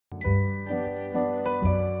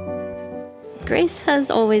Grace has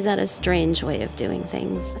always had a strange way of doing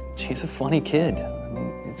things. She's a funny kid. I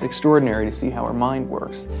mean, it's extraordinary to see how her mind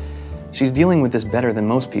works. She's dealing with this better than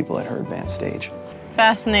most people at her advanced stage.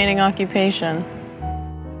 Fascinating occupation.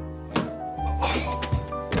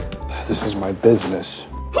 This is my business.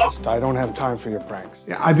 I don't have time for your pranks.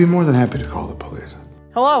 Yeah, I'd be more than happy to call the police.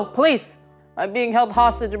 Hello, police. I'm being held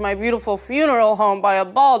hostage in my beautiful funeral home by a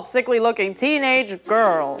bald, sickly-looking teenage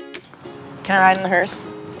girl. Can I ride in the hearse?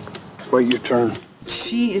 Wait your turn.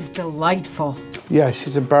 She is delightful. Yeah,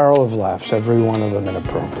 she's a barrel of laughs, every one of them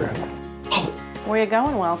inappropriate. Where you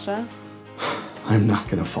going, Welcha? I'm not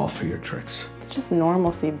gonna fall for your tricks. It's just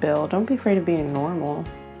normalcy, Bill. Don't be afraid of being normal.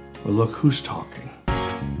 Well, look who's talking.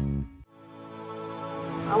 I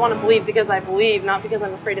want to believe because I believe, not because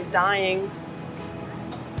I'm afraid of dying.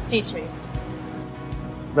 Teach me.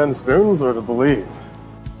 Bend spoons or to believe?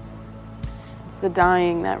 It's the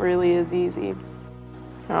dying that really is easy.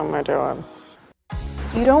 How am I doing?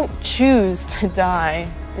 You don't choose to die.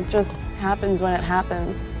 It just happens when it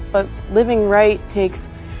happens. But living right takes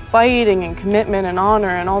fighting and commitment and honor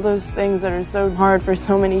and all those things that are so hard for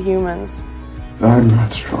so many humans. I'm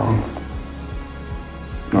not strong.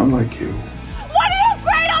 Not like you. What are you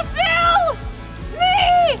afraid of, Bill?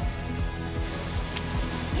 Me!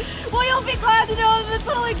 Well, you'll be glad to know that it's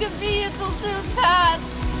only convenience will soon pass.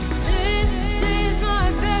 This is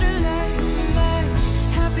my better life, my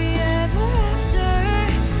happy ever after.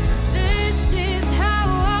 This is how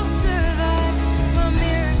I'll survive, my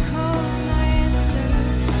miracle, my answer.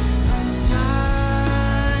 I'm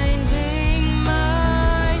finding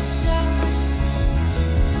myself,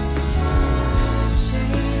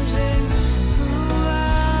 changing who I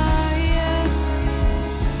am.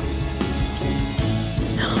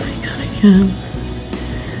 I'll be good again.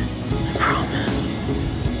 I promise.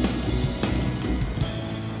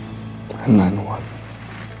 And then what?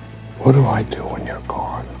 What do I do when you're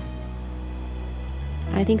gone?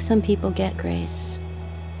 I think some people get Grace,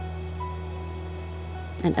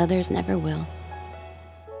 and others never will.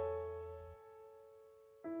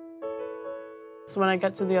 So when I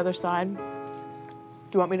get to the other side, do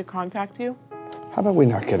you want me to contact you? How about we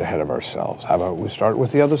not get ahead of ourselves? How about we start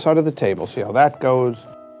with the other side of the table, see how that goes?